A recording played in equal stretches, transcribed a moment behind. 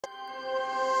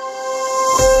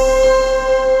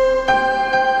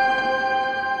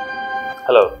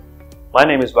My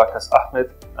name is Wakas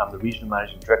Ahmed. I'm the Regional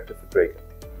Managing Director for Dräger.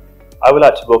 I would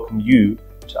like to welcome you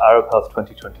to Arab Health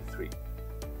 2023.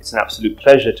 It's an absolute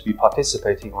pleasure to be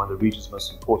participating in one of the region's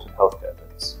most important healthcare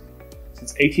events.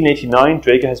 Since 1889,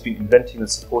 Dräger has been inventing and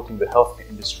supporting the healthcare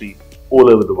industry all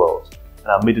over the world, and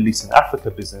our Middle East and Africa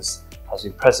business has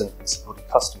been present in supporting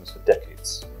customers for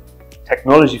decades.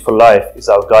 Technology for life is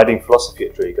our guiding philosophy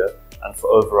at Dräger, and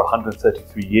for over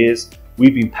 133 years,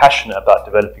 we've been passionate about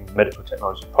developing medical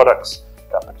technology products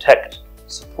that protect,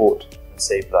 support, and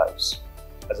save lives.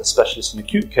 As a specialist in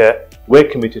acute care, we're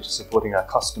committed to supporting our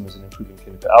customers in improving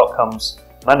clinical outcomes,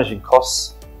 managing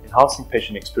costs, enhancing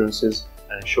patient experiences,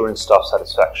 and ensuring staff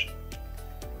satisfaction.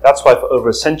 That's why for over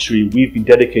a century, we've been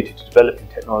dedicated to developing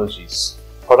technologies,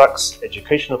 products,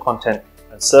 educational content,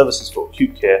 and services for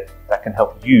acute care that can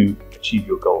help you achieve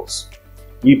your goals.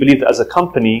 We believe that as a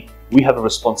company, we have a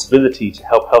responsibility to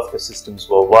help healthcare systems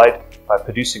worldwide by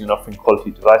producing and offering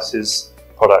quality devices,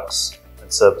 products,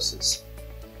 and services.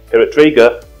 Here at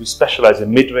Dräger, we specialize in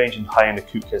mid-range and high-end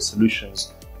acute care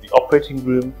solutions for the operating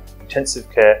room, intensive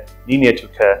care,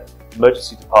 neonatal care,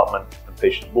 emergency department, and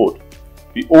patient ward.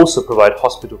 We also provide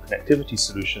hospital connectivity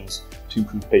solutions to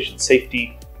improve patient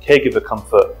safety, caregiver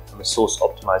comfort, and resource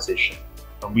optimization.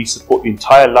 And we support the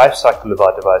entire life cycle of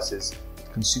our devices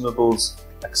with consumables,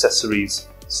 accessories,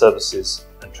 services,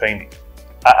 and training.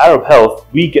 At Arab Health,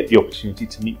 we get the opportunity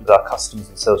to meet with our customers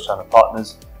and sales channel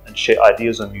partners and share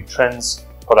ideas on new trends,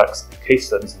 products, and case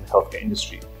studies in the healthcare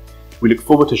industry. We look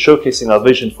forward to showcasing our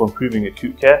vision for improving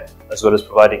acute care, as well as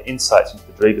providing insights into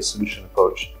the Dräger solution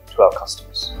approach to our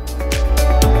customers.